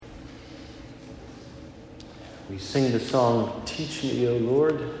We sing the song, "Teach Me, O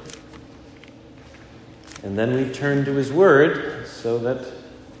Lord." And then we turn to his word so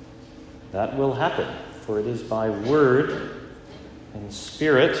that will happen. For it is by word and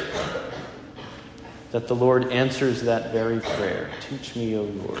spirit that the Lord answers that very prayer. Teach me, O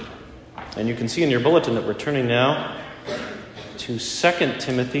Lord. And you can see in your bulletin that we're turning now to 2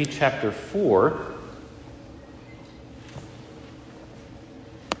 Timothy chapter 4.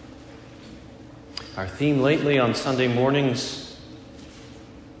 Our theme lately on Sunday mornings,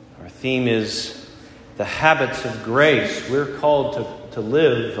 our theme is the habits of grace. We're called to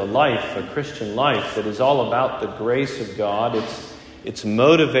live a life, a Christian life, that is all about the grace of God. It's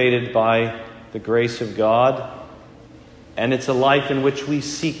motivated by the grace of God, and it's a life in which we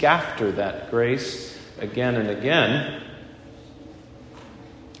seek after that grace again and again.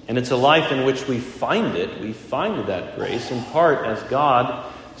 And it's a life in which we find it. We find that grace in part as God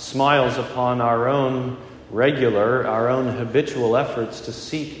smiles upon our own habitual efforts to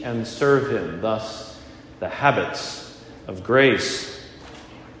seek and serve him, thus the habits of grace.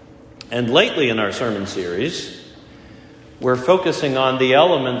 And lately in our sermon series, we're focusing on the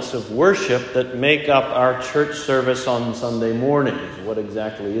elements of worship that make up our church service on Sunday mornings. What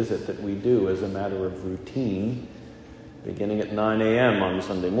exactly is it that we do as a matter of routine, beginning at 9 a.m. on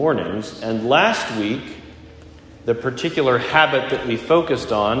Sunday mornings? And last week, the particular habit that we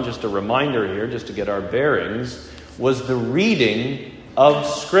focused on, just a reminder here, just to get our bearings, was the reading of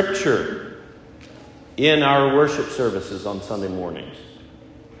Scripture in our worship services on Sunday mornings.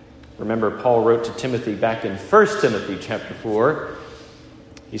 Remember, Paul wrote to Timothy back in 1 Timothy chapter 4.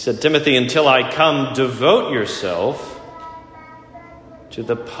 He said, "Timothy, until I come, devote yourself to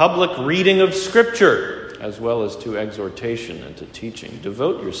the public reading of Scripture, as well as to exhortation and to teaching."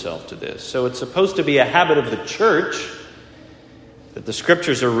 Devote yourself to this. So it's supposed to be a habit of the church that the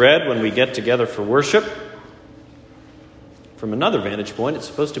Scriptures are read when we get together for worship. From another vantage point, it's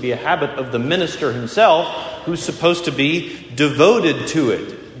supposed to be a habit of the minister himself, who's supposed to be devoted to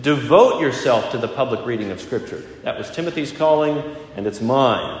it. Devote yourself to the public reading of Scripture. That was Timothy's calling, and it's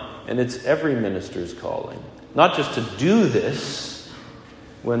mine, and it's every minister's calling. Not just to do this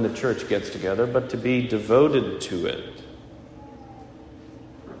when the church gets together, but to be devoted to it.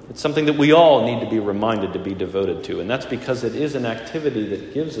 It's something that we all need to be reminded to be devoted to, and that's because it is an activity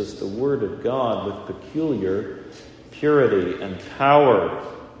that gives us the Word of God with peculiar purity and power.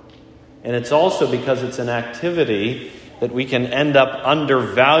 And it's also because it's an activity that we can end up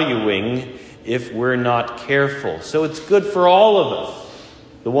undervaluing if we're not careful. So it's good for all of us.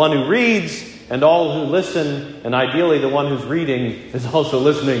 The one who reads and all who listen, and ideally the one who's reading is also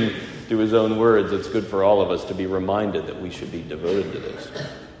listening to his own words. It's good for all of us to be reminded that we should be devoted to this.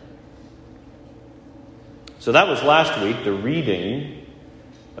 So that was last week, the reading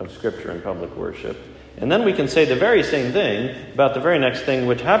of Scripture in public worship. And then we can say the very same thing about the very next thing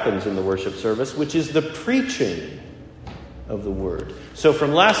which happens in the worship service, which is the preaching of the Word. So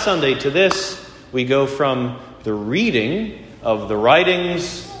from last Sunday to this, we go from the reading of the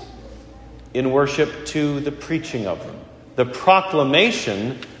writings in worship to the preaching of them, the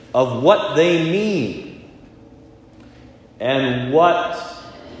proclamation of what they mean and what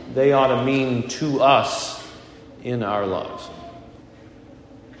they ought to mean to us in our lives.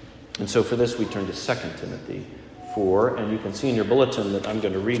 And so for this, we turn to 2 Timothy 4, and you can see in your bulletin that I'm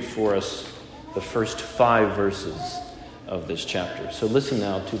going to read for us the first 5 verses of this chapter. So listen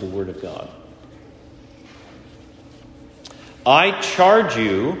now to the Word of God. "I charge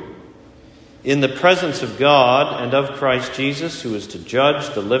you in the presence of God and of Christ Jesus, who is to judge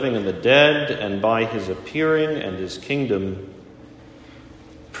the living and the dead, and by his appearing and his kingdom,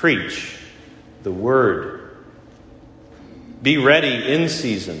 preach the word. Be ready in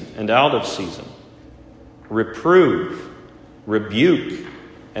season and out of season. Reprove, rebuke,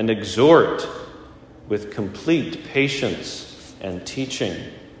 and exhort with complete patience and teaching.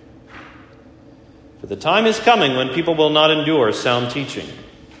 For the time is coming when people will not endure sound teaching,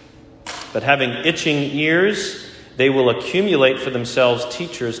 but having itching ears, they will accumulate for themselves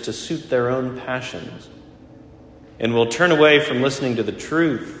teachers to suit their own passions, and will turn away from listening to the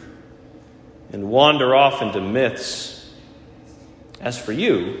truth and wander off into myths. As for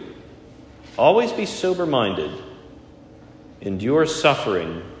you, always be sober-minded, endure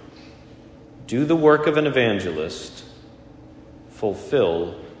suffering, do the work of an evangelist,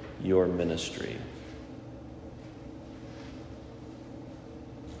 fulfill your ministry."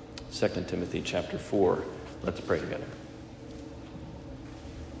 2 Timothy chapter 4. Let's pray together.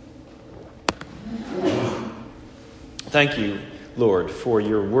 Thank you, Lord, for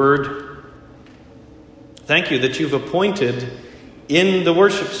your word. Thank you that you've appointed in the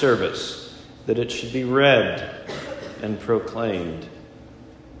worship service that it should be read and proclaimed.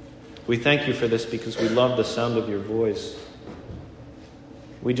 We thank you for this because we love the sound of your voice.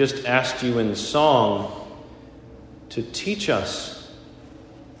 We just asked you in song to teach us,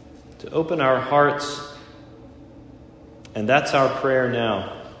 to open our hearts, and that's our prayer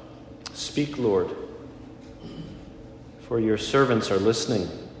now. Speak, Lord, for your servants are listening.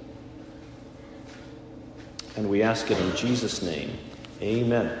 And we ask it in Jesus' name.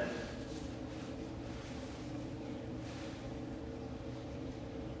 Amen.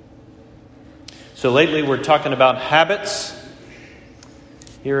 So lately we're talking about habits.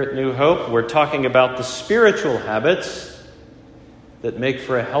 Here at New Hope, we're talking about the spiritual habits that make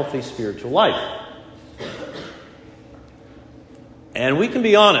for a healthy spiritual life. And we can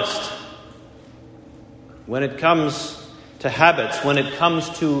be honest. When it comes to habits, when it comes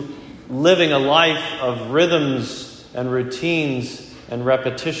to living a life of rhythms and routines and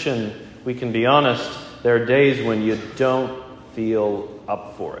repetition, we can be honest. There are days when you don't feel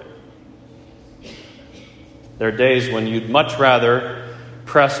up for it. There are days when you'd much rather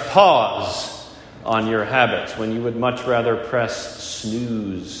press pause on your habits, when you would much rather press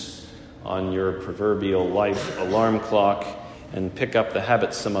snooze on your proverbial life alarm clock and pick up the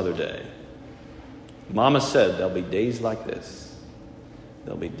habits some other day. Mama said there'll be days like this.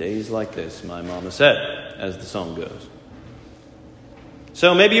 There'll be days like this, my mama said, as the song goes.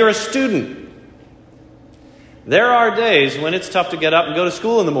 So maybe you're a student. There are days when it's tough to get up and go to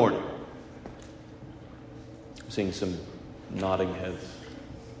school in the morning. I'm seeing some nodding heads.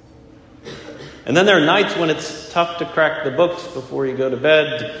 And then there are nights when it's tough to crack the books before you go to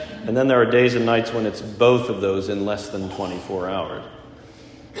bed. And then there are days and nights when it's both of those in less than 24 hours.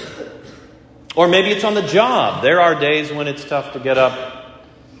 Or maybe it's on the job. There are days when it's tough to get up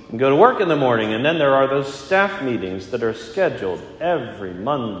and go to work in the morning. And then there are those staff meetings that are scheduled every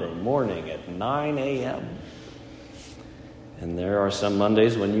Monday morning at 9 a.m. And there are some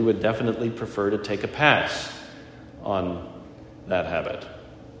Mondays when you would definitely prefer to take a pass on that habit.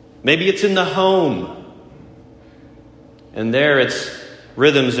 Maybe it's in the home. And there it's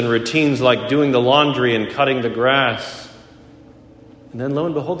rhythms and routines like doing the laundry and cutting the grass. And then lo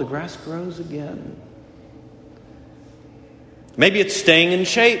and behold, the grass grows again. Maybe it's staying in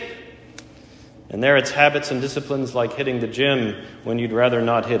shape. And there it's habits and disciplines like hitting the gym when you'd rather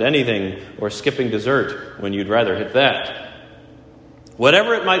not hit anything, or skipping dessert when you'd rather hit that.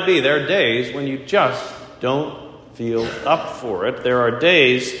 Whatever it might be, there are days when you just don't feel up for it. There are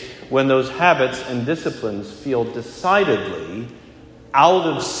days when those habits and disciplines feel decidedly out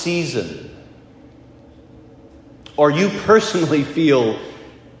of season. Or you personally feel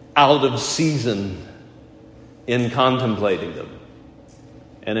out of season in contemplating them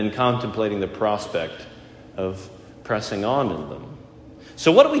and in contemplating the prospect of pressing on in them.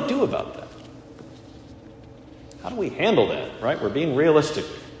 So what do we do about that? How do we handle that, right? We're being realistic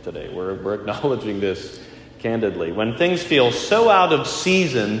today. We're acknowledging this candidly. When things feel so out of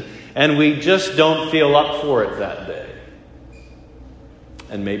season and we just don't feel up for it that day.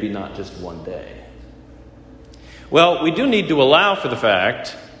 And maybe not just one day. Well, we do need to allow for the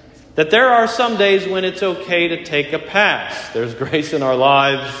fact that there are some days when it's okay to take a pass. There's grace in our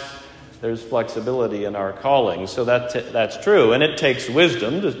lives. There's flexibility in our calling. So that's true. And it takes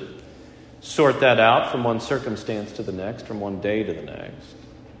wisdom to sort that out from one circumstance to the next, from one day to the next.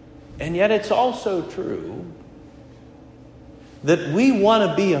 And yet it's also true that we want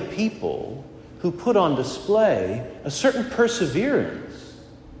to be a people who put on display a certain perseverance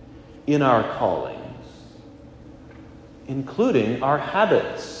in our callings, including our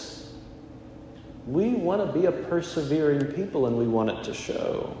habits. We want to be a persevering people, and we want it to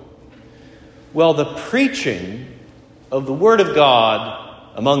show. Well, the preaching of the Word of God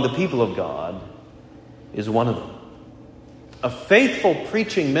among the people of God is one of them. A faithful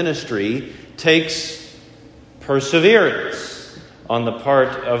preaching ministry takes perseverance on the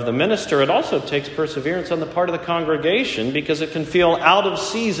part of the minister. It also takes perseverance on the part of the congregation, because it can feel out of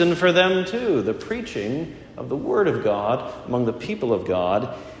season for them too. The preaching of the Word of God among the people of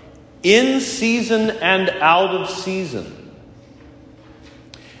God, in season and out of season.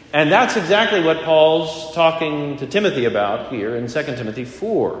 And that's exactly what Paul's talking to Timothy about here in 2 Timothy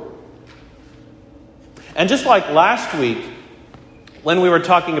 4. And just like last week, when we were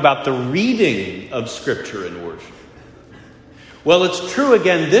talking about the reading of Scripture in worship, well, it's true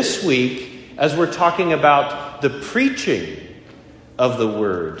again this week as we're talking about the preaching of the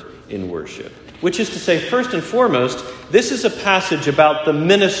Word in worship. Which is to say, first and foremost, this is a passage about the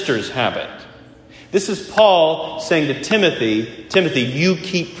minister's habit. This is Paul saying to Timothy, Timothy, you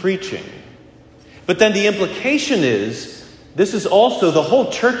keep preaching. But then the implication is, this is also the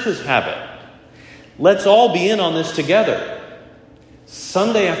whole church's habit. Let's all be in on this together.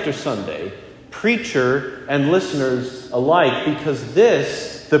 Sunday after Sunday, preacher and listeners alike, because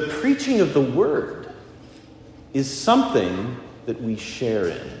this, the preaching of the Word, is something that we share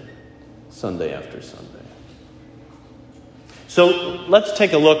in Sunday after Sunday. So let's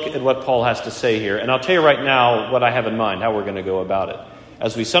take a look at what Paul has to say here. And I'll tell you right now what I have in mind, how we're going to go about it.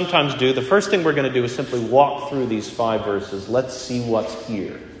 As we sometimes do, the first thing we're going to do is simply walk through these 5 verses. Let's see what's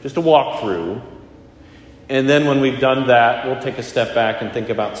here. Just a walk through. And then when we've done that, we'll take a step back and think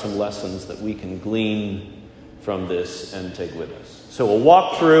about some lessons that we can glean from this and take with us. So we'll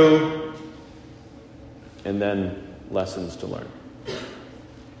walk through and then lessons to learn.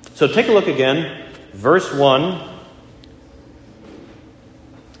 So take a look again, verse 1,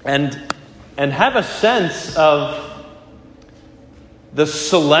 and have a sense of the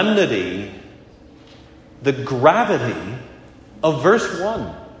solemnity, the gravity of verse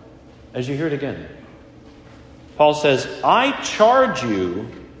 1 as you hear it again. Paul says, I charge you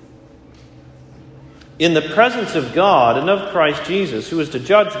in the presence of God and of Christ Jesus, who is to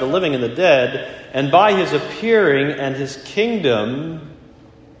judge the living and the dead, and by his appearing and his kingdom.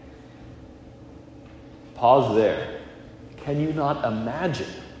 Pause there. Can you not imagine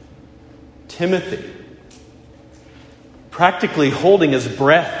Timothy practically holding his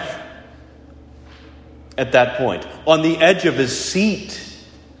breath at that point, on the edge of his seat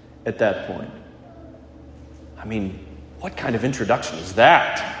at that point? I mean, what kind of introduction is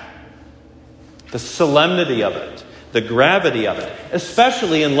that? The solemnity of it, the gravity of it,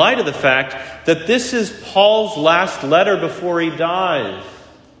 especially in light of the fact that this is Paul's last letter before he dies.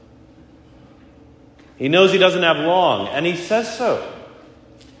 He knows he doesn't have long, and he says so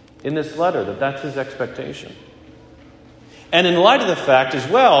in this letter, that that's his expectation. And in light of the fact as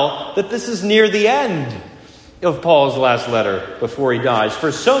well that this is near the end of Paul's last letter before he dies.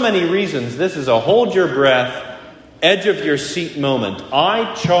 For so many reasons, this is a hold your breath, edge of your seat moment.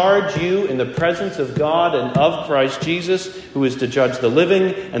 I charge you in the presence of God and of Christ Jesus, who is to judge the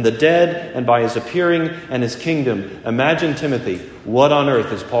living and the dead, and by his appearing and his kingdom. Imagine Timothy. What on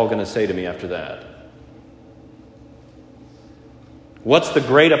earth is Paul going to say to me after that? What's the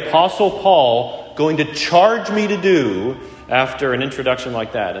great apostle Paul going to charge me to do after an introduction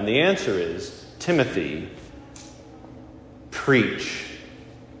like that? And the answer is, Timothy, preach.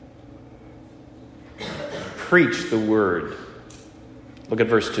 Preach the word. Look at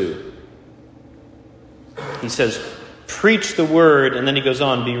verse 2. He says, preach the word, and then he goes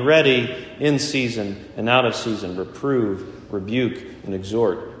on, be ready in season and out of season, reprove, rebuke, and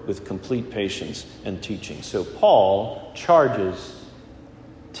exhort with complete patience and teaching. So Paul charges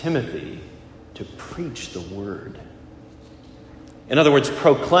Timothy to preach the word. In other words,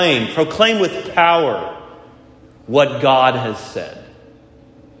 proclaim with power what God has said.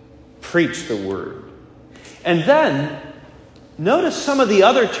 Preach the word. And then, notice some of the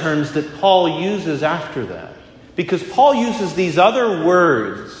other terms that Paul uses after that. Because Paul uses these other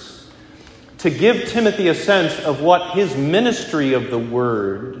words to give Timothy a sense of what his ministry of the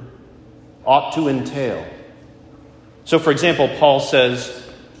word ought to entail. So, for example, Paul says,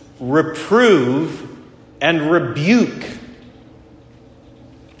 reprove and rebuke.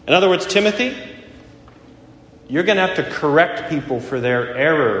 In other words, Timothy, you're going to have to correct people for their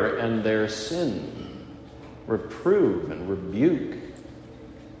error and their sin. Reprove and rebuke.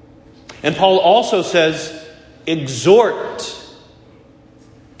 And Paul also says, exhort.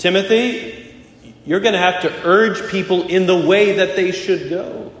 Timothy, you're going to have to urge people in the way that they should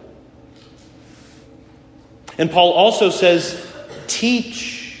go. And Paul also says,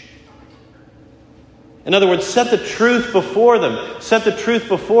 teach. In other words, set the truth before them. Set the truth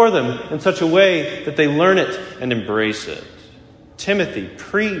before them in such a way that they learn it and embrace it. Timothy,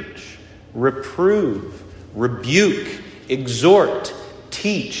 preach, reprove, rebuke, exhort,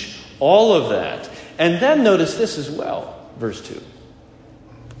 teach, all of that. And then notice this as well, verse 2.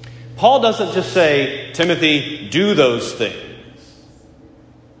 Paul doesn't just say, Timothy, do those things.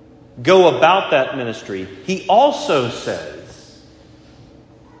 Go about that ministry. He also says,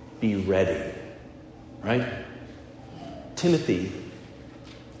 be ready. Right? Timothy,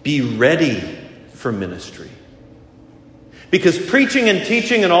 be ready for ministry. Because preaching and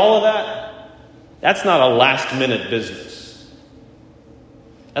teaching and all of that, that's not a last-minute business.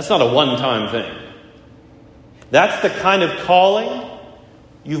 That's not a one-time thing. That's the kind of calling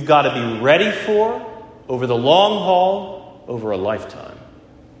you've got to be ready for over the long haul, over a lifetime.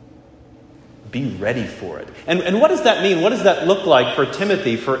 Be ready for it. And what does that mean? What does that look like for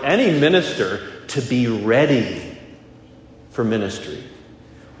Timothy, for any minister, to be ready for ministry?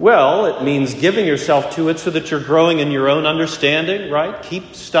 Well, it means giving yourself to it so that you're growing in your own understanding, right?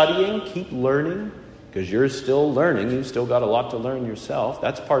 Keep studying, keep learning, because you're still learning. You've still got a lot to learn yourself.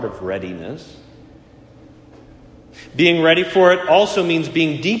 That's part of readiness. Being ready for it also means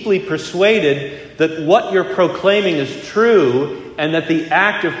being deeply persuaded that what you're proclaiming is true and that the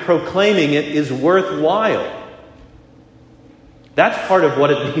act of proclaiming it is worthwhile. That's part of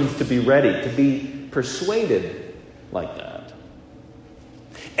what it means to be ready, to be persuaded like that.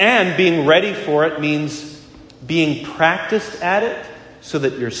 And being ready for it means being practiced at it so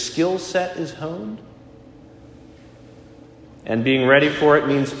that your skill set is honed. And being ready for it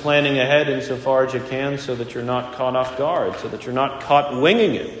means planning ahead insofar as you can so that you're not caught off guard, so that you're not caught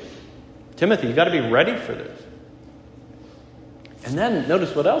winging it. Timothy, you've got to be ready for this. And then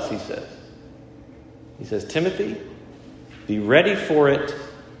notice what else he says. He says, Timothy, be ready for it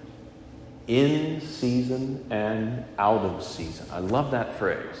in season and out of season. I love that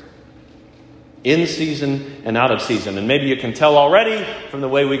phrase. In season and out of season. And maybe you can tell already from the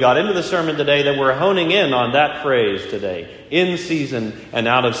way we got into the sermon today that we're honing in on that phrase today. In season and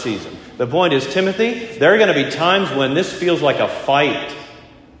out of season. The point is, Timothy, there are going to be times when this feels like a fight.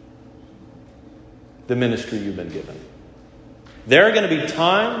 The ministry you've been given. There are going to be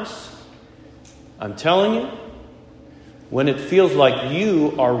times, I'm telling you, when it feels like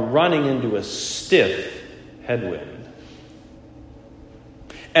you are running into a stiff headwind.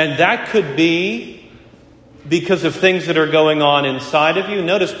 And that could be because of things that are going on inside of you.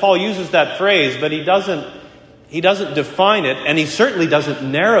 Notice Paul uses that phrase, but he doesn't define it, and he certainly doesn't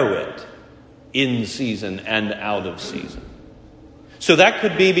narrow it in season and out of season. So that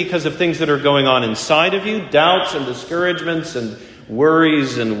could be because of things that are going on inside of you, doubts and discouragements and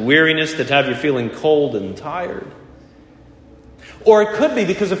worries and weariness that have you feeling cold and tired. Or it could be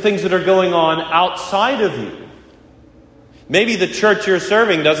because of things that are going on outside of you. Maybe the church you're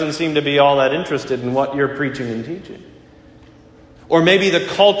serving doesn't seem to be all that interested in what you're preaching and teaching. Or maybe the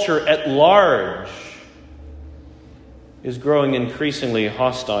culture at large is growing increasingly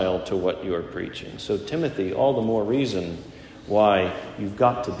hostile to what you're preaching. So Timothy, all the more reason why you've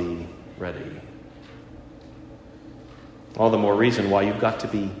got to be ready. All the more reason why you've got to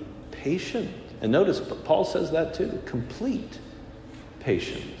be patient. And notice, Paul says that too. Complete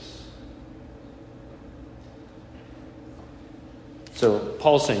patience. So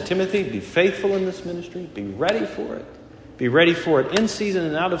Paul's saying, Timothy, be faithful in this ministry. Be ready for it. Be ready for it in season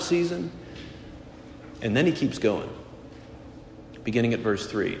and out of season. And then he keeps going. Beginning at verse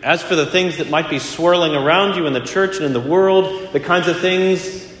 3. As for the things that might be swirling around you in the church and in the world, the kinds of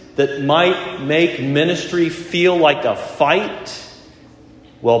things that might make ministry feel like a fight,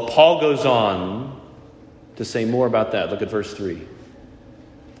 well, Paul goes on to say more about that. Look at verse 3.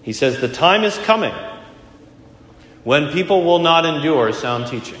 He says, the time is coming when people will not endure sound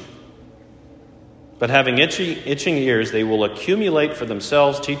teaching, but having itching ears, they will accumulate for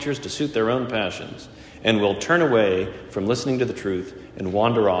themselves teachers to suit their own passions, and will turn away from listening to the truth and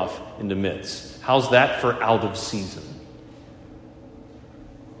wander off into myths. How's that for out of season?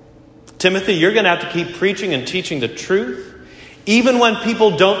 Timothy, you're going to have to keep preaching and teaching the truth, even when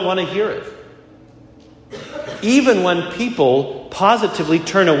people don't want to hear it. Even when people positively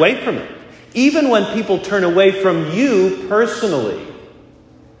turn away from it. Even when people turn away from you personally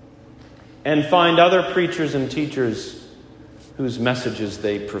and find other preachers and teachers whose messages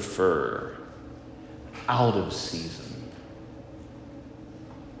they prefer. Out of season.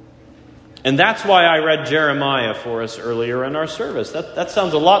 And that's why I read Jeremiah for us earlier in our service. That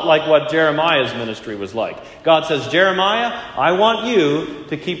sounds a lot like what Jeremiah's ministry was like. God says, Jeremiah, I want you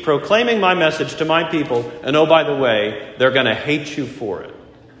to keep proclaiming my message to my people. And oh, by the way, they're going to hate you for it.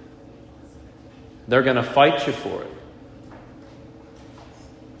 They're going to fight you for it.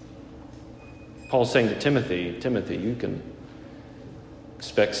 Paul's saying to Timothy, Timothy, you can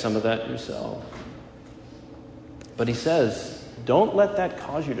expect some of that yourself. But he says, don't let that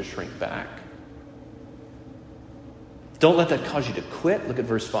cause you to shrink back. Don't let that cause you to quit. Look at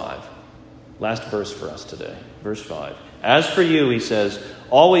verse 5. Last verse for us today. Verse 5. As for you, he says,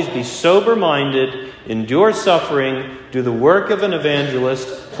 always be sober-minded, endure suffering, do the work of an evangelist,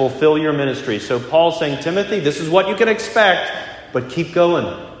 fulfill your ministry. So Paul's saying, Timothy, this is what you can expect, but keep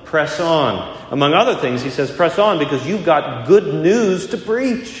going. Press on. Among other things, he says, press on because you've got good news to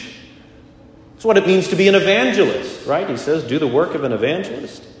preach. That's what it means to be an evangelist, right? He says, do the work of an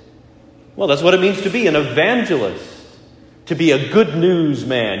evangelist. Well, that's what it means to be an evangelist. To be a good news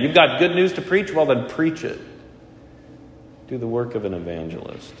man. You've got good news to preach? Well, then preach it. Do the work of an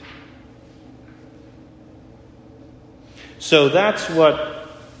evangelist. So that's what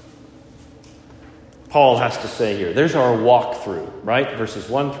Paul has to say here. There's our walkthrough, right? Verses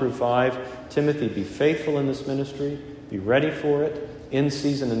 1 through 5. Timothy, be faithful in this ministry. Be ready for it, in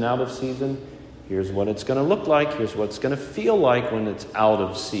season and out of season. Here's what it's going to look like. Here's what it's going to feel like when it's out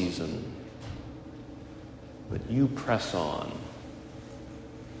of season. But you press on.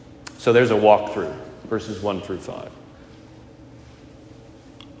 So there's a walkthrough, verses 1 through 5.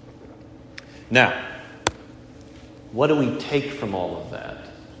 Now, what do we take from all of that?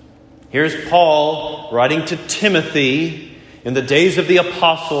 Here's Paul writing to Timothy in the days of the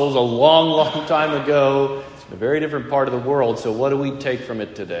apostles, a long, long time ago, in a very different part of the world. So what do we take from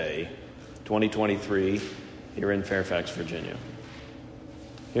it today, 2023, here in Fairfax, Virginia?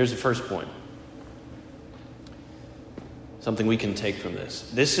 Here's the first point. Something we can take from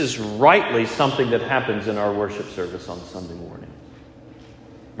this. This is rightly something that happens in our worship service on Sunday morning.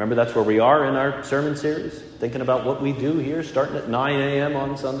 Remember, that's where we are in our sermon series, thinking about what we do here, starting at 9 a.m.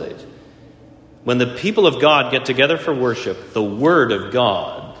 on Sundays. When the people of God get together for worship, the Word of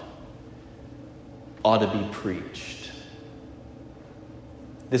God ought to be preached.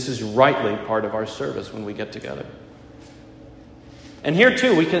 This is rightly part of our service when we get together. And here,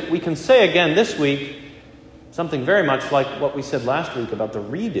 too, we can say again this week something very much like what we said last week about the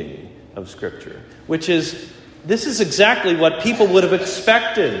reading of Scripture, which is, this is exactly what people would have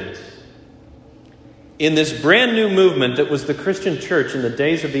expected in this brand new movement that was the Christian church in the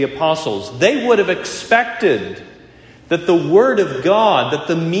days of the apostles. They would have expected that the Word of God, that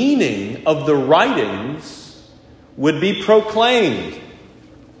the meaning of the writings would be proclaimed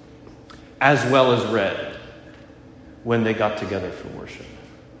as well as read when they got together for worship.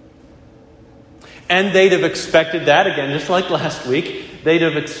 And they'd have expected that, again, just like last week, they'd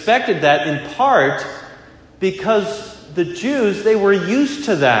have expected that in part because the Jews, they were used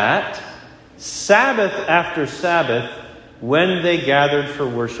to that Sabbath after Sabbath when they gathered for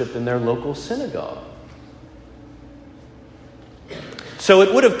worship in their local synagogue. So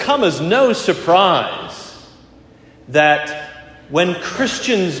it would have come as no surprise that when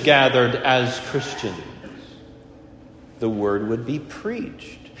Christians gathered as Christians, the word would be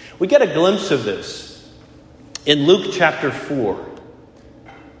preached. We get a glimpse of this in Luke chapter 4.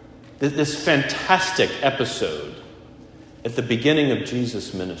 This fantastic episode at the beginning of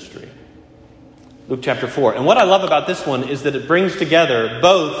Jesus' ministry. Luke chapter 4. And what I love about this one is that it brings together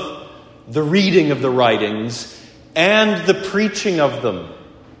both the reading of the writings and the preaching of them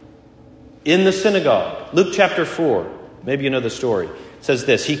in the synagogue. Luke chapter 4. Maybe you know the story. It says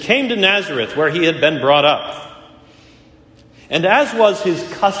this: He came to Nazareth where he had been brought up. And as was his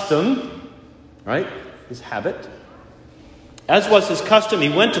custom, right, his habit, as was his custom, he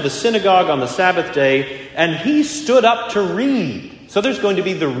went to the synagogue on the Sabbath day, and he stood up to read. So there's going to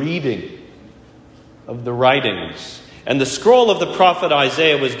be the reading of the writings. And the scroll of the prophet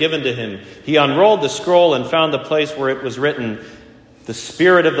Isaiah was given to him. He unrolled the scroll and found the place where it was written, "The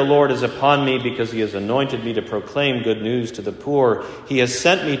Spirit of the Lord is upon me, because he has anointed me to proclaim good news to the poor. He has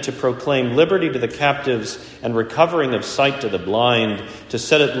sent me to proclaim liberty to the captives and recovering of sight to the blind, to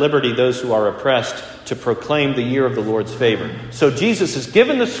set at liberty those who are oppressed, to proclaim the year of the Lord's favor." So Jesus is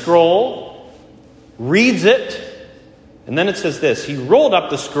given the scroll, reads it, and then it says this: He rolled up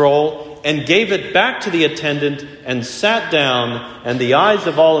the scroll and gave it back to the attendant and sat down, and the eyes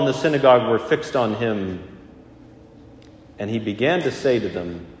of all in the synagogue were fixed on him. And he began to say to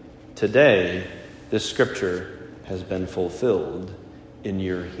them, "Today, this scripture has been fulfilled in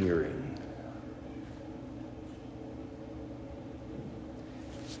your hearing."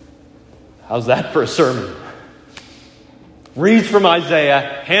 How's that for a sermon? Reads from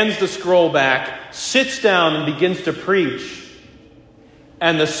Isaiah, hands the scroll back, sits down and begins to preach.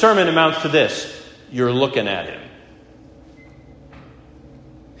 And the sermon amounts to this: you're looking at him.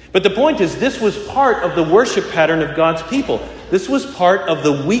 But the point is, this was part of the worship pattern of God's people. This was part of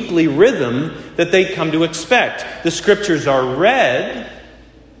the weekly rhythm that they'd come to expect. The scriptures are read,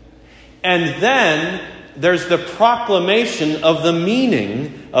 and then there's the proclamation of the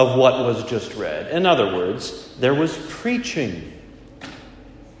meaning of what was just read. In other words, there was preaching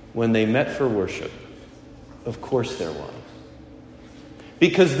when they met for worship. Of course there was.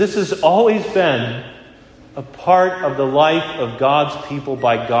 Because this has always been a part of the life of God's people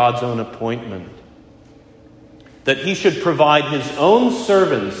by God's own appointment. That he should provide his own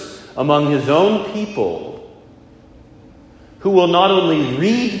servants among his own people who will not only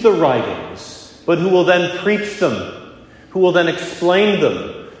read the writings, but who will then preach them, who will then explain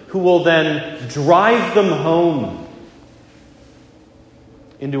them, who will then drive them home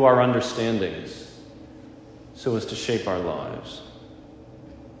into our understandings so as to shape our lives.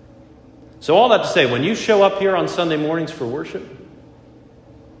 So all that to say, when you show up here on Sunday mornings for worship,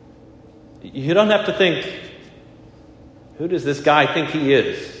 You don't have to think, who does this guy think he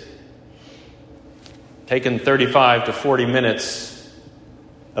is? Taking 35 to 40 minutes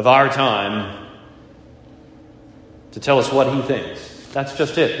of our time to tell us what he thinks. That's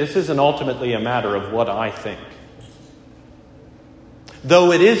just it. This isn't ultimately a matter of what I think.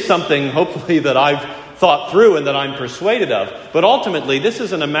 Though it is something, hopefully, that I've thought through and that I'm persuaded of. But ultimately, this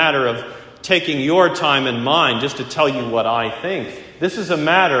isn't a matter of taking your time and mine just to tell you what I think. This is a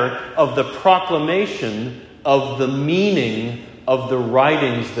matter of the proclamation of the meaning of the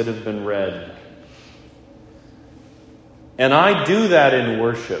writings that have been read. And I do that in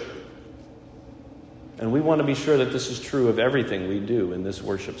worship. And we want to be sure that this is true of everything we do in this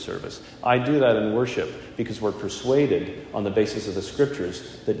worship service. I do that in worship because we're persuaded on the basis of the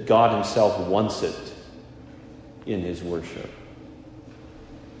Scriptures that God Himself wants it in His worship.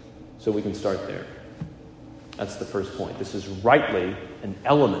 So we can start there. That's the first point. This is rightly an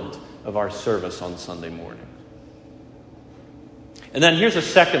element of our service on Sunday morning. And then here's a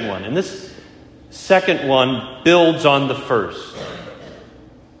second one. And this second one builds on the first.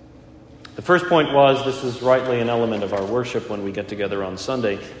 The first point was this is rightly an element of our worship when we get together on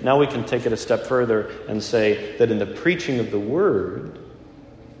Sunday. Now we can take it a step further and say that in the preaching of the Word,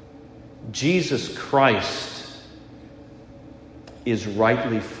 Jesus Christ is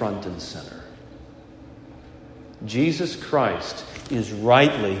rightly front and center. Jesus Christ is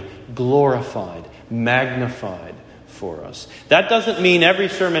rightly glorified, magnified for us. That doesn't mean every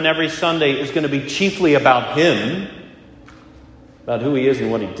sermon every Sunday is going to be chiefly about Him, about who He is and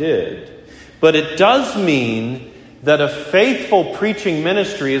what He did. But it does mean that a faithful preaching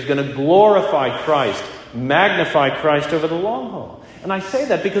ministry is going to glorify Christ, magnify Christ over the long haul. And I say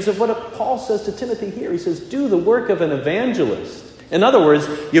that because of what Paul says to Timothy here. He says, do the work of an evangelist. In other words,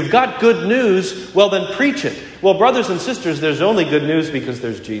 you've got good news, well then preach it. Well, brothers and sisters, there's only good news because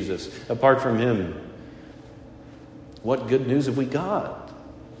there's Jesus. Apart from Him, what good news have we got?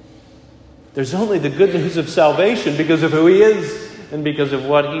 There's only the good news of salvation because of who He is and because of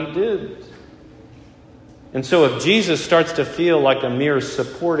what He did. And so if Jesus starts to feel like a mere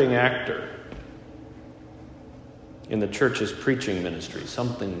supporting actor in the church's preaching ministry,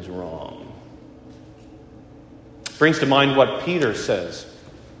 something's wrong. Brings to mind what Peter says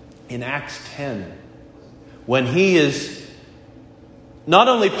in Acts 10, when he is not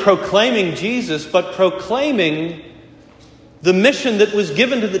only proclaiming Jesus, but proclaiming the mission that was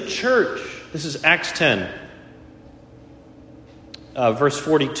given to the church. This is Acts 10, verse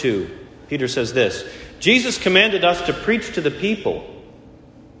 42. Peter says this, Jesus commanded us to preach to the people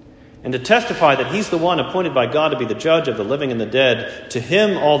and to testify that He's the one appointed by God to be the judge of the living and the dead. To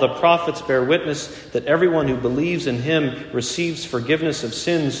Him all the prophets bear witness that everyone who believes in Him receives forgiveness of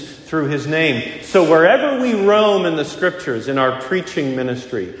sins through His name. So wherever we roam in the Scriptures, in our preaching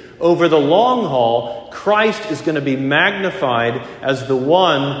ministry, over the long haul, Christ is going to be magnified as the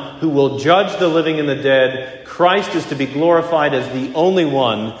one who will judge the living and the dead. Christ is to be glorified as the only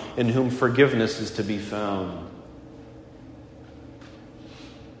one in whom forgiveness is to be found.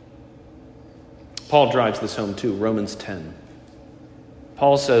 Paul drives this home too, Romans 10.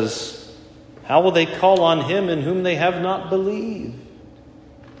 Paul says, how will they call on Him in whom they have not believed?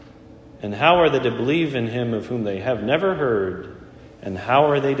 And how are they to believe in Him of whom they have never heard? And how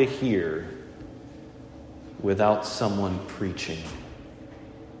are they to hear without someone preaching?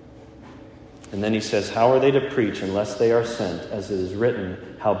 And then he says, how are they to preach unless they are sent? As it is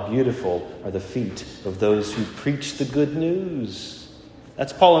written, how beautiful are the feet of those who preach the good news.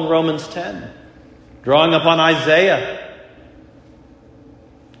 That's Paul in Romans 10. Drawing upon Isaiah.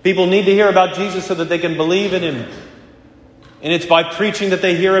 People need to hear about Jesus so that they can believe in Him. And it's by preaching that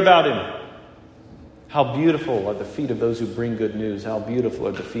they hear about Him. How beautiful are the feet of those who bring good news. How beautiful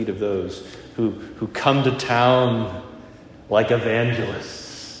are the feet of those who come to town like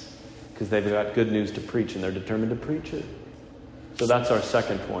evangelists. Because they've got good news to preach and they're determined to preach it. So that's our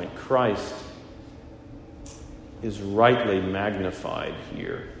second point. Christ is rightly magnified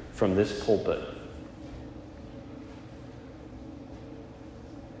here from this pulpit.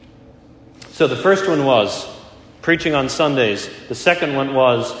 So the first one was preaching on Sundays. The second one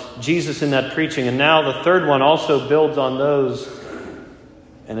was Jesus in that preaching. And now the third one also builds on those.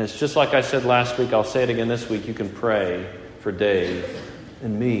 And it's just like I said last week. I'll say it again this week. You can pray for Dave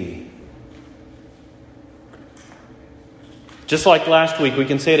and me. Just like last week, we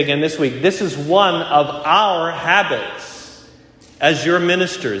can say it again this week. This is one of our habits as your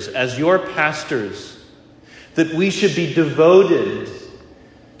ministers, as your pastors, that we should be devoted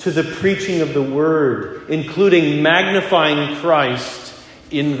to the preaching of the Word, including magnifying Christ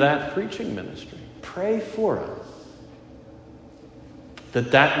in that preaching ministry. Pray for us.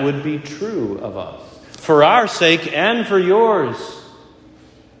 that would be true of us. For our sake and for yours,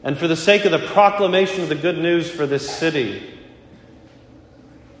 and for the sake of the proclamation of the good news for this city.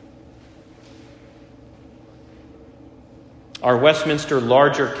 Our Westminster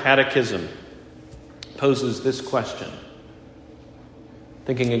Larger Catechism poses this question.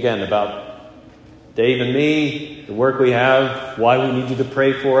 Thinking again about Dave and me, the work we have, why we need you to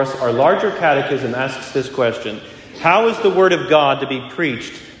pray for us. Our Larger Catechism asks this question: how is the Word of God to be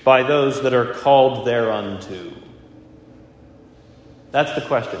preached by those that are called thereunto? That's the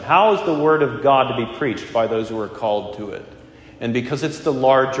question. How is the Word of God to be preached by those who are called to it? And because it's the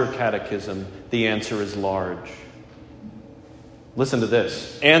Larger Catechism, the answer is large. Listen to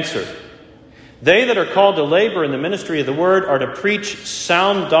this. Answer: they that are called to labor in the ministry of the Word are to preach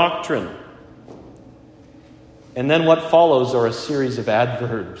sound doctrine. And then what follows are a series of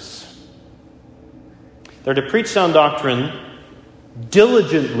adverbs. They're to preach sound doctrine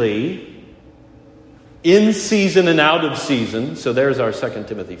diligently, in season and out of season. So there's our 2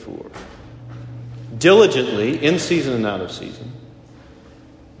 Timothy 4. Diligently, in season and out of season.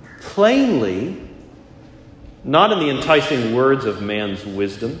 Plainly, not in the enticing words of man's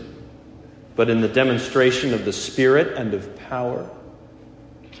wisdom, but in the demonstration of the Spirit and of power.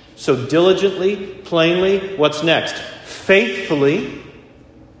 So diligently, plainly, what's next? Faithfully,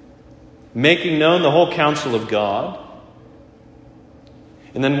 making known the whole counsel of God.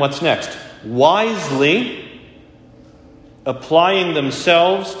 And then what's next? Wisely, applying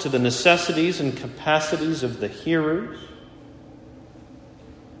themselves to the necessities and capacities of the hearers.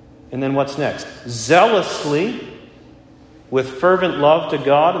 And then what's next? Zealously, with fervent love to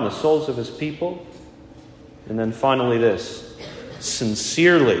God and the souls of his people. And then finally this: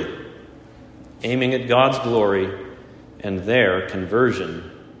 sincerely, aiming at God's glory and their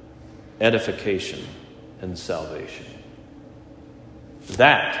conversion, edification, and salvation.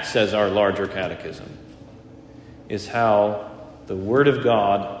 That, says our Larger Catechism, is how the Word of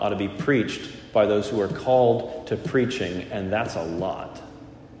God ought to be preached by those who are called to preaching, and that's a lot.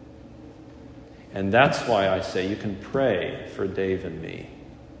 And that's why I say you can pray for Dave and me,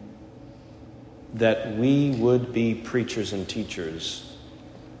 that we would be preachers and teachers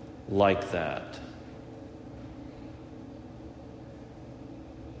like that.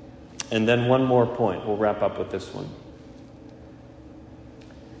 And then one more point. We'll wrap up with this one.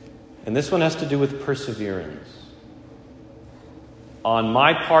 And this one has to do with perseverance. On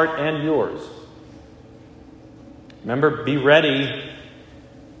my part and yours. Remember, be ready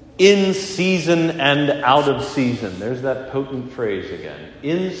in season and out of season. There's that potent phrase again.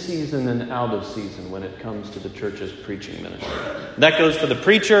 In season and out of season when it comes to the church's preaching ministry. That goes for the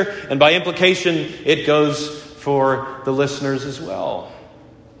preacher, and by implication, it goes for the listeners as well.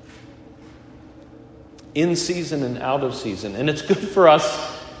 In season and out of season. And it's good for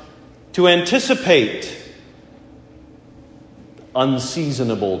us to anticipate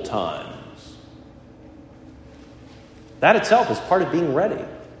unseasonable times. That itself is part of being ready.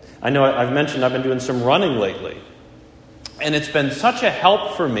 I know I've mentioned I've been doing some running lately. And it's been such a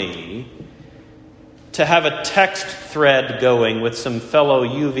help for me to have a text thread going with some fellow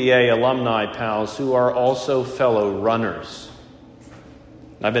UVA alumni pals who are also fellow runners.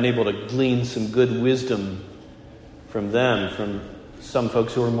 I've been able to glean some good wisdom from them, from some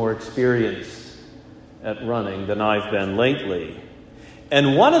folks who are more experienced at running than I've been lately.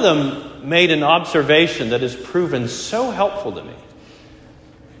 And one of them made an observation that has proven so helpful to me.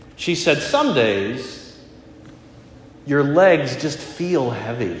 She said, some days, your legs just feel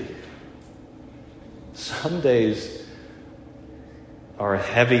heavy. Some days are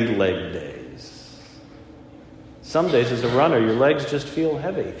heavy leg days. Some days as a runner, your legs just feel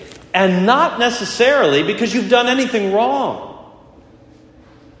heavy. And not necessarily because you've done anything wrong.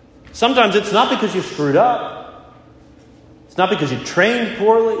 Sometimes it's not because you screwed up. It's not because you trained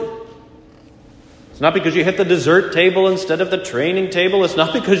poorly. It's not because you hit the dessert table instead of the training table. It's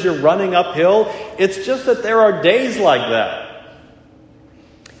not because you're running uphill. It's just that there are days like that.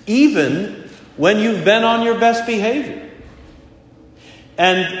 Even when you've been on your best behavior.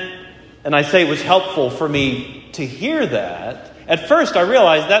 And I say it was helpful for me to hear that. At first I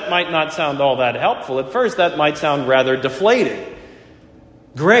realized that might not sound all that helpful. At first that might sound rather deflating.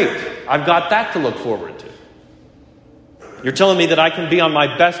 Great, I've got that to look forward to. You're telling me that I can be on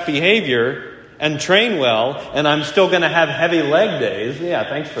my best behavior and train well, and I'm still going to have heavy leg days. Yeah,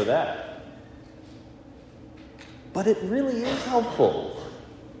 thanks for that. But it really is helpful.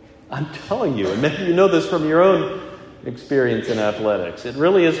 I'm telling you, and maybe you know this from your own experience in athletics. It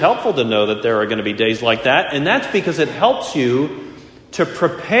really is helpful to know that there are going to be days like that, and that's because it helps you to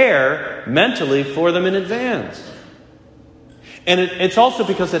prepare mentally for them in advance. And it's also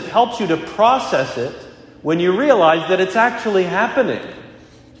because it helps you to process it when you realize that it's actually happening.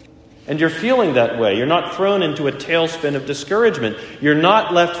 And you're feeling that way. You're not thrown into a tailspin of discouragement. You're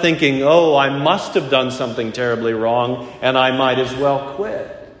not left thinking, oh, I must have done something terribly wrong and I might as well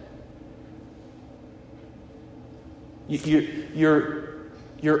quit.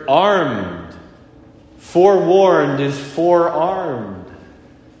 You're armed. Forewarned is forearmed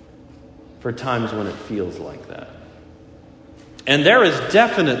for times when it feels like that. And there is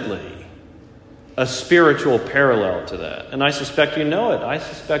definitely a spiritual parallel to that. And I suspect you know it. I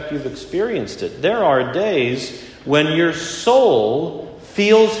suspect you've experienced it. There are days when your soul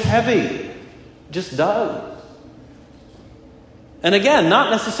feels heavy. It just does. And again,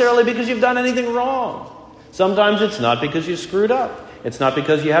 not necessarily because you've done anything wrong. Sometimes it's not because you screwed up. It's not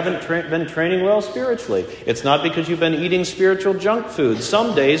because you haven't been training well spiritually. It's not because you've been eating spiritual junk food.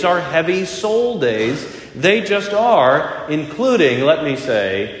 Some days are heavy soul days. They just are, including, let me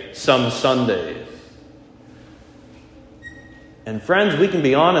say, some Sundays. And friends, we can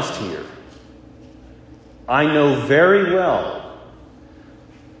be honest here. I know very well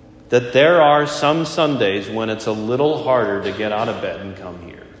that there are some Sundays when it's a little harder to get out of bed and come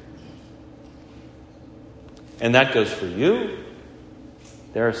here. And that goes for you.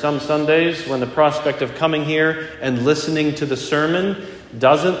 There are some Sundays when the prospect of coming here and listening to the sermon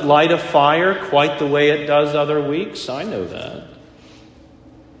doesn't light a fire quite the way it does other weeks. I know that.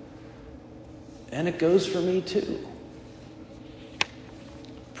 And it goes for me too.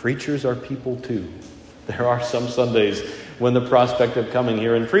 Preachers are people too. There are some Sundays when the prospect of coming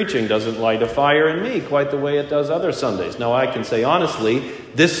here and preaching doesn't light a fire in me quite the way it does other Sundays. Now, I can say honestly,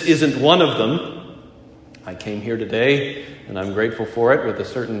 this isn't one of them. I came here today, and I'm grateful for it, with a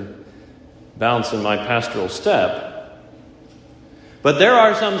certain bounce in my pastoral step. But there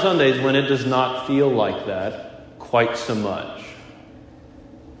are some Sundays when it does not feel like that quite so much.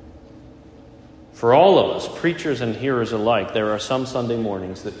 For all of us, preachers and hearers alike, there are some Sunday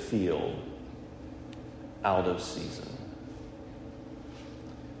mornings that feel out of season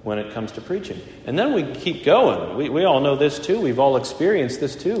when it comes to preaching. And then we keep going. We all know this too. We've all experienced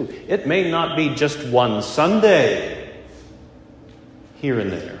this too. It may not be just one Sunday here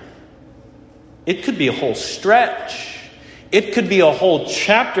and there. It could be a whole stretch. It could be a whole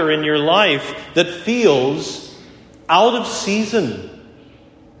chapter in your life that feels out of season.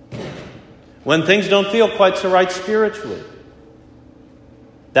 When things don't feel quite so right spiritually.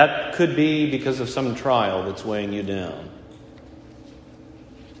 That could be because of some trial that's weighing you down.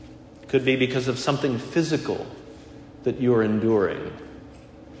 Could be because of something physical that you're enduring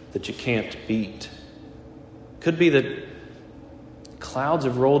that you can't beat. Could be that clouds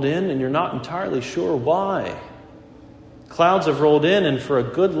have rolled in and you're not entirely sure why. Clouds have rolled in, and for a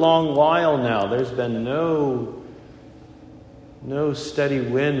good long while now there's been no steady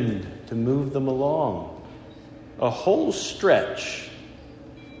wind to move them along. A whole stretch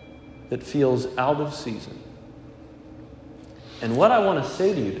that feels out of season. And what I want to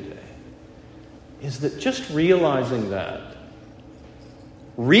say to you today is that just realizing that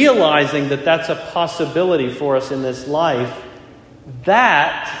that's a possibility for us in this life,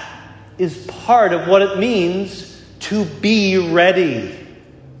 that is part of what it means to be ready.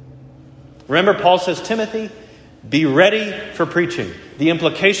 Remember, Paul says, Timothy, be ready for preaching. The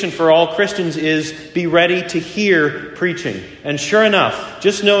implication for all Christians is be ready to hear preaching. And sure enough,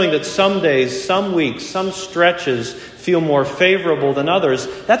 just knowing that some days, some weeks, some stretches feel more favorable than others,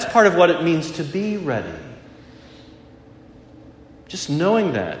 that's part of what it means to be ready. Just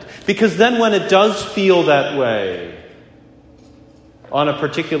knowing that. Because then when it does feel that way, on a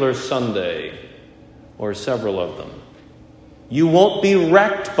particular Sunday, or several of them, you won't be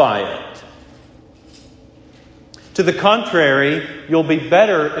wrecked by it. To the contrary, you'll be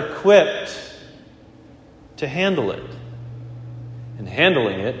better equipped to handle it. And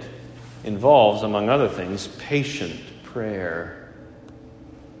handling it involves, among other things, patient prayer.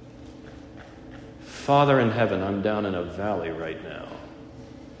 Father in heaven, I'm down in a valley right now.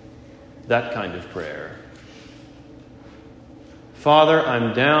 That kind of prayer. Father,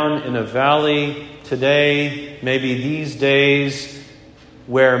 I'm down in a valley today, maybe these days,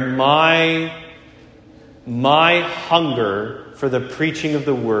 where my hunger for the preaching of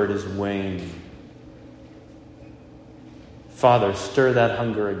the word is waning. Father, stir that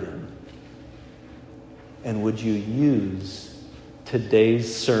hunger again. And would you use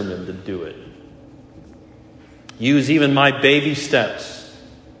today's sermon to do it? Use even my baby steps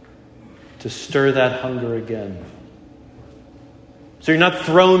to stir that hunger again. So you're not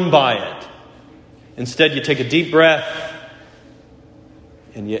thrown by it. Instead, you take a deep breath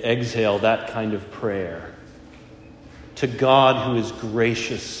and you exhale that kind of prayer to God who is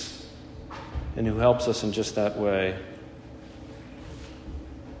gracious and who helps us in just that way.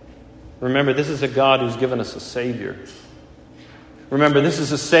 Remember, this is a God who's given us a Savior. Remember, this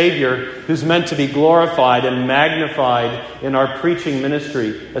is a Savior who's meant to be glorified and magnified in our preaching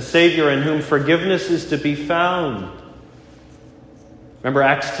ministry. A Savior in whom forgiveness is to be found. Remember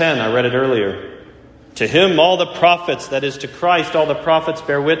Acts 10, I read it earlier. To him all the prophets, that is to Christ, all the prophets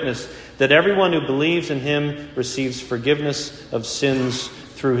bear witness that everyone who believes in him receives forgiveness of sins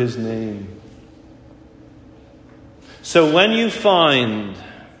through his name. So when you find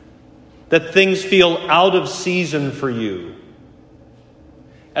that things feel out of season for you,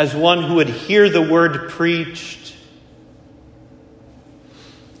 as one who would hear the word preached,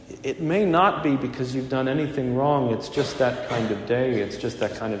 it may not be because you've done anything wrong. It's just that kind of day. It's just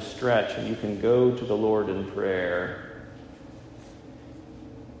that kind of stretch. And you can go to the Lord in prayer.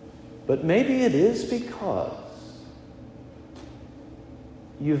 But maybe it is because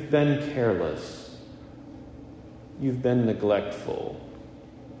you've been careless. You've been neglectful.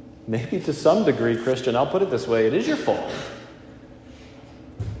 Maybe to some degree, Christian, I'll put it this way, it is your fault.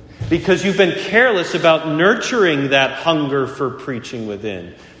 Because you've been careless about nurturing that hunger for preaching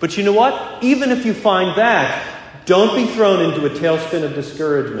within. But you know what? Even if you find that, don't be thrown into a tailspin of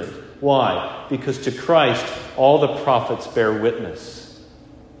discouragement. Why? Because to Christ, all the prophets bear witness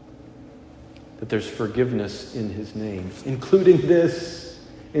that there's forgiveness in his name, including this,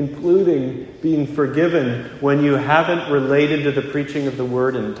 including being forgiven when you haven't related to the preaching of the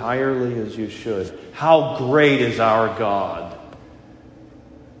word entirely as you should. How great is our God!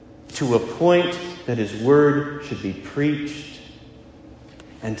 To a point that his word should be preached,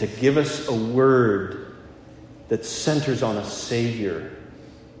 and to give us a word that centers on a Savior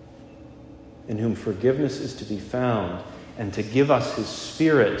in whom forgiveness is to be found, and to give us his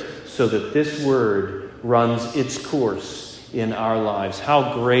Spirit so that this word runs its course in our lives.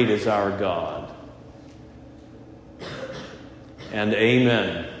 How great is our God! And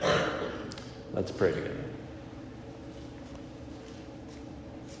amen. Let's pray together.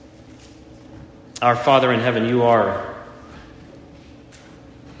 Our Father in heaven, you are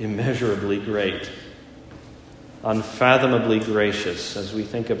immeasurably great, unfathomably gracious as we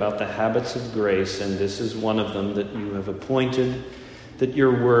think about the habits of grace, and this is one of them, that you have appointed that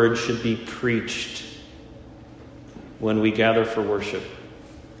your word should be preached when we gather for worship.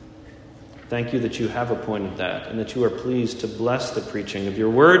 Thank you that you have appointed that, and that you are pleased to bless the preaching of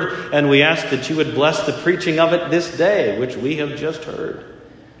your word, and we ask that you would bless the preaching of it this day, which we have just heard.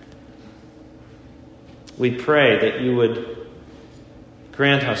 We pray that you would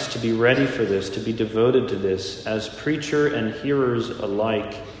grant us to be ready for this, to be devoted to this as preacher and hearers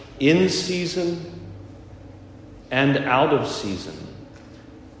alike, in season and out of season.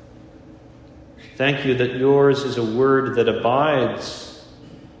 Thank you that yours is a word that abides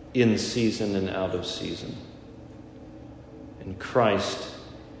in season and out of season. And Christ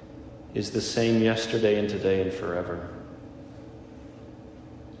is the same yesterday and today and forever.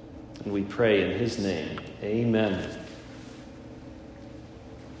 And we pray in his name. Amen.